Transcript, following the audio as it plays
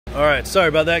All right, sorry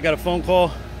about that. Got a phone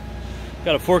call.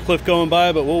 Got a forklift going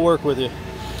by, but we'll work with you.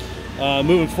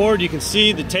 Moving forward, you can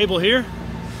see the table here.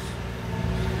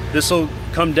 This will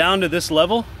come down to this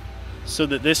level so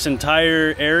that this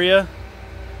entire area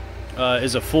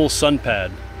is a full sun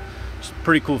pad. It's a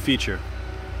pretty cool feature.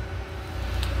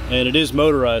 And it is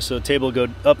motorized, so the table will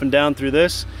go up and down through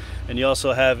this. And you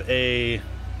also have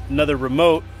another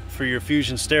remote for your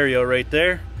Fusion stereo right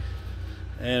there.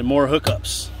 And more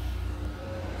hookups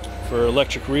for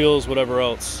electric reels, whatever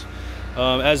else.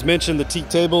 As mentioned, the teak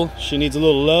table, she needs a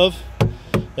little love.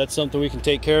 That's something we can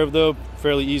take care of though.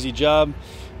 Fairly easy job.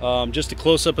 Just a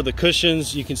close-up of the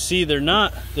cushions. You can see they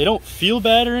don't feel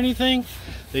bad or anything.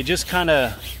 They just kind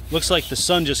of, looks like the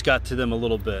sun just got to them a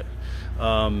little bit.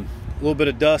 A little bit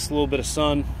of dust, a little bit of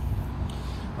sun.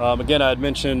 Again, I had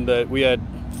mentioned that we had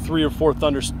 3 or 4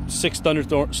 6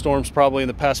 thunderstorms probably in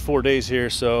the past 4 days here,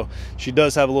 so she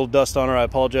does have a little dust on her. I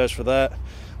apologize for that.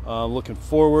 Looking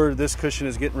forward, this cushion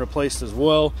is getting replaced as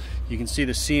well. You can see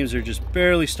the seams are just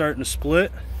barely starting to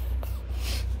split,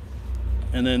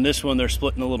 and then this one they're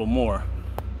splitting a little more.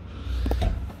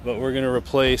 But we're going to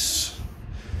replace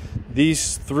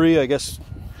these 3, I guess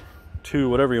 2,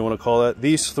 whatever you want to call that.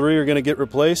 These 3 are going to get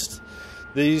replaced.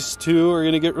 These 2 are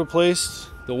going to get replaced.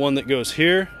 The one that goes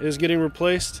here is getting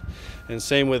replaced, and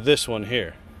same with this one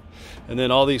here. And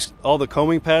then all the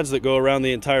combing pads that go around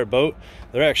the entire boat,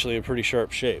 they're actually in pretty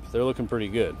sharp shape. They're looking pretty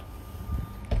good.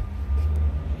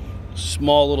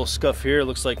 Small little scuff here.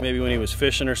 Looks like maybe when he was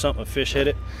fishing or something, a fish hit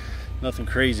it. Nothing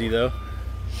crazy though.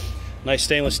 Nice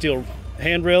stainless steel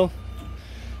handrail.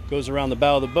 Goes around the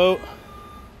bow of the boat.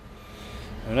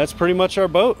 And that's pretty much our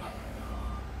boat.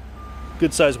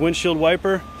 Good size windshield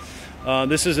wiper.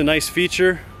 This is a nice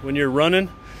feature when you're running.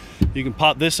 You can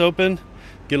pop this open,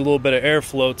 get a little bit of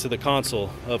airflow to the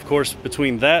console. Of course,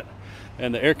 between that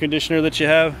and the air conditioner that you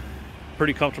have,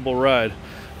 pretty comfortable ride.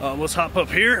 Let's hop up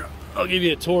here. I'll give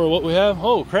you a tour of what we have.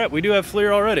 Oh crap, we do have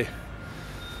FLIR already.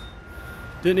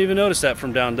 Didn't even notice that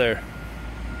from down there.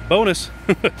 Bonus.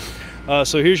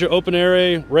 So here's your open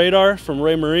area radar from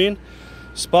Ray Marine.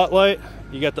 Spotlight.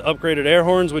 You got the upgraded air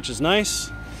horns, which is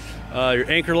nice. Your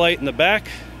anchor light in the back.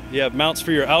 You have mounts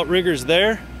for your outriggers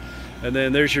there. And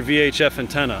then there's your VHF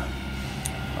antenna.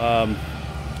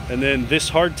 And then this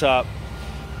hardtop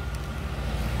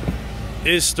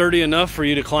is sturdy enough for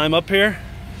you to climb up here.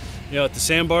 You know, at the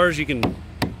sandbars, you can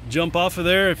jump off of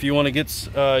there if you want to get,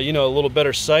 you know, a little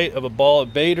better sight of a ball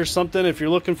of bait or something if you're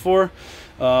looking for.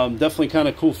 Definitely kind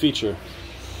of cool feature.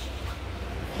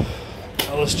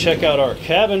 Now let's check out our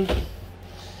cabin.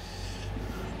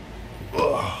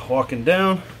 Walking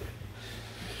down.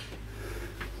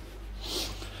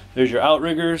 There's your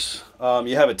outriggers.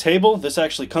 You have a table. This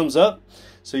actually comes up,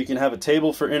 so you can have a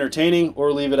table for entertaining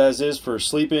or leave it as is for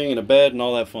sleeping and a bed and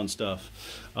all that fun stuff.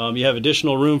 You have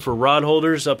additional room for rod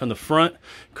holders up in the front,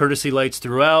 courtesy lights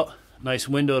throughout, nice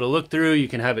window to look through. You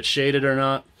can have it shaded or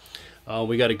not.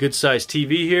 We got a good sized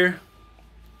TV here.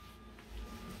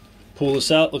 Pull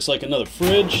this out, looks like another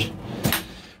fridge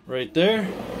right there.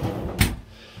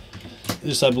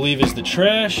 This, I believe, is the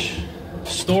trash.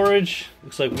 Storage.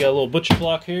 Looks like we got a little butcher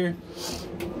block here.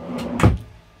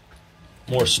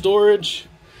 More storage.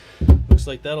 Looks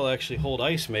like that'll actually hold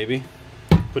ice maybe.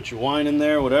 Put your wine in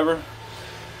there, whatever.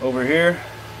 Over here,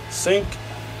 sink.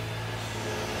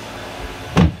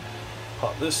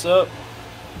 Pop this up.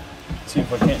 See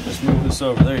if I can't just move this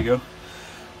over. There you go.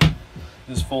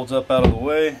 This folds up out of the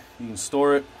way. You can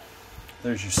store it.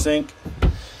 There's your sink.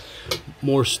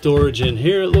 More storage in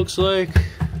here, it looks like.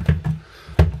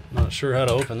 Not sure how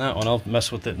to open that one. I'll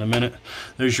mess with it in a minute.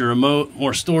 There's your remote.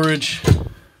 More storage.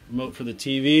 Remote for the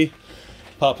TV.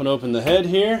 Popping open the head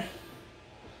here.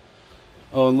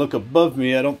 Oh, and look above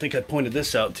me. I don't think I pointed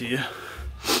this out to you.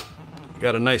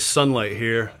 Got a nice sunlight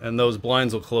here, and those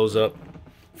blinds will close up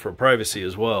for privacy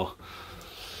as well.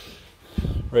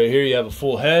 Right here you have a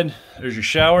full head. There's your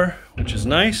shower, which is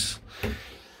nice.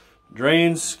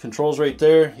 Drains, controls right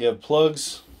there. You have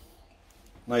plugs.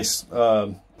 Nice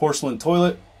porcelain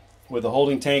toilet with a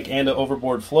holding tank and an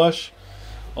overboard flush.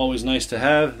 Always nice to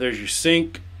have. There's your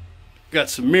sink. Got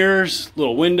some mirrors,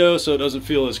 little window so it doesn't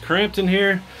feel as cramped in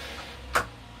here.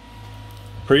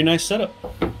 Pretty nice setup.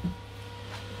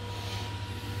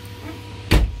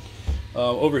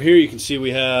 Over here you can see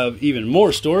we have even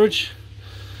more storage.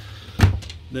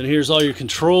 Then here's all your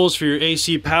controls for your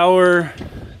AC power,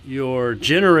 your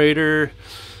generator,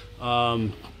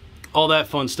 all that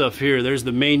fun stuff here. There's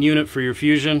the main unit for your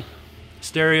Fusion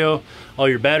stereo, all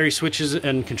your battery switches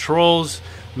and controls,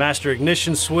 master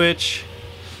ignition switch,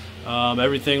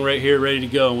 everything right here ready to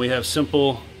go. And we have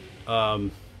simple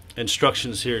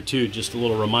instructions here too, just a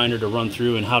little reminder to run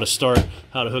through and how to start,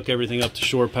 how to hook everything up to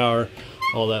shore power,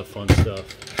 all that fun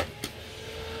stuff.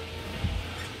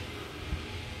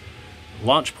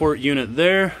 Launch port unit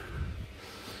there.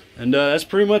 And that's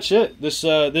pretty much it. This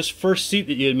this first seat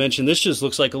that you had mentioned, this just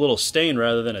looks like a little stain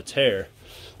rather than a tear.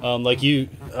 Like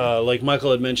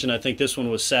Michael had mentioned, I think this one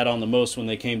was sat on the most when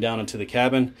they came down into the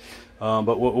cabin.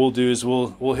 But what we'll do is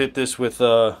we'll hit this with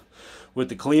the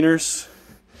cleaners.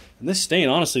 And this stain,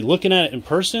 honestly, looking at it in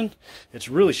person, it's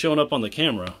really showing up on the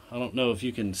camera. I don't know if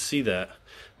you can see that,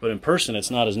 but in person it's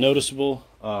not as noticeable.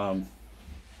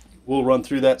 We'll run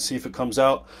through that, see if it comes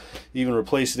out, even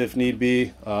replace it if need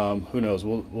be. Who knows?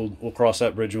 We'll cross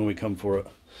that bridge when we come for it.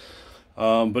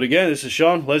 But again, this is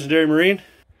Sean, Legendary Marine.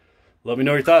 Let me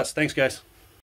know your thoughts. Thanks, guys.